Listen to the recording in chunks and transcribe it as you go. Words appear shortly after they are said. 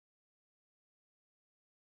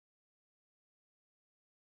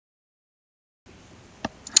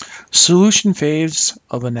Solution phase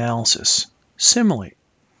of analysis. Simulate.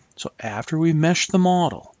 So after we mesh the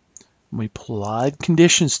model, we applied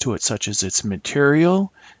conditions to it, such as its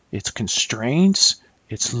material, its constraints,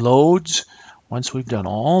 its loads. Once we've done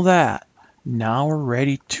all that, now we're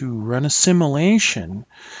ready to run a simulation.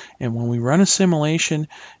 And when we run a simulation,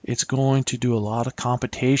 it's going to do a lot of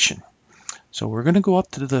computation. So we're going to go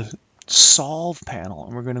up to the Solve panel,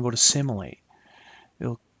 and we're going to go to Simulate.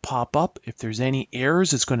 It'll pop up. If there's any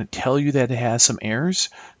errors, it's going to tell you that it has some errors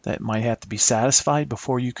that might have to be satisfied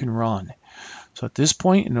before you can run. So at this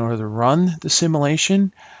point, in order to run the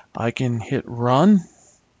simulation, I can hit run,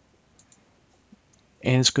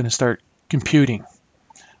 and it's going to start computing.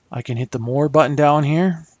 I can hit the more button down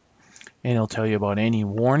here, and it'll tell you about any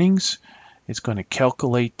warnings. It's going to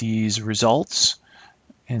calculate these results.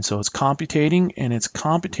 And so it's computing, and it's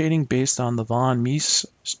computing based on the von Mises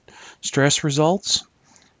stress results.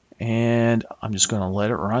 And I'm just going to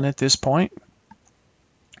let it run at this point.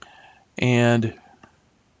 And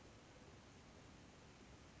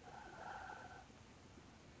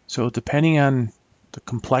so depending on the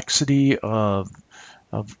complexity of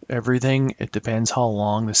everything, it depends how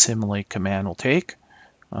long the simulate command will take.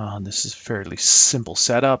 This is a fairly simple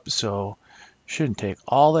setup, so shouldn't take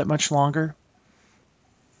all that much longer.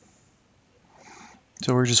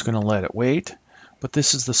 So we're just going to let it wait. But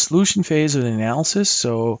this is the solution phase of the analysis,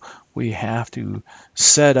 so we have to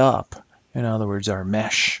set up, in other words, our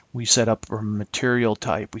mesh. We set up our material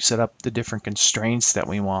type. We set up the different constraints that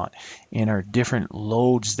we want and our different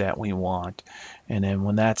loads that we want. And then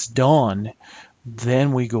when that's done,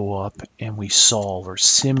 then we go up and we solve or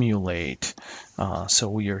simulate. So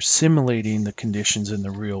we are simulating the conditions in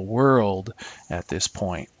the real world at this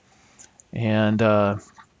point. And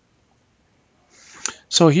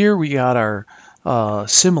so here we got our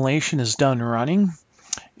simulation is done running.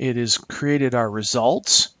 It has created our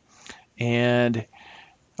results, and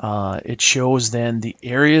it shows then the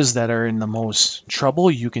areas that are in the most trouble.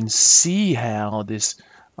 You can see how this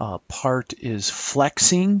part is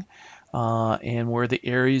flexing, and where the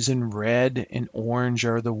areas in red and orange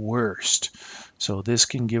are the worst. So this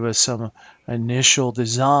can give us some initial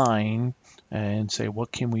design and say,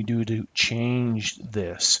 what can we do to change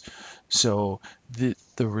this? So the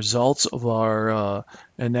results of our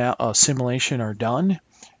simulation are done,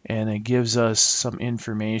 and it gives us some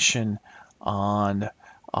information on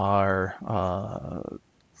our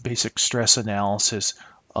basic stress analysis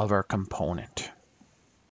of our component.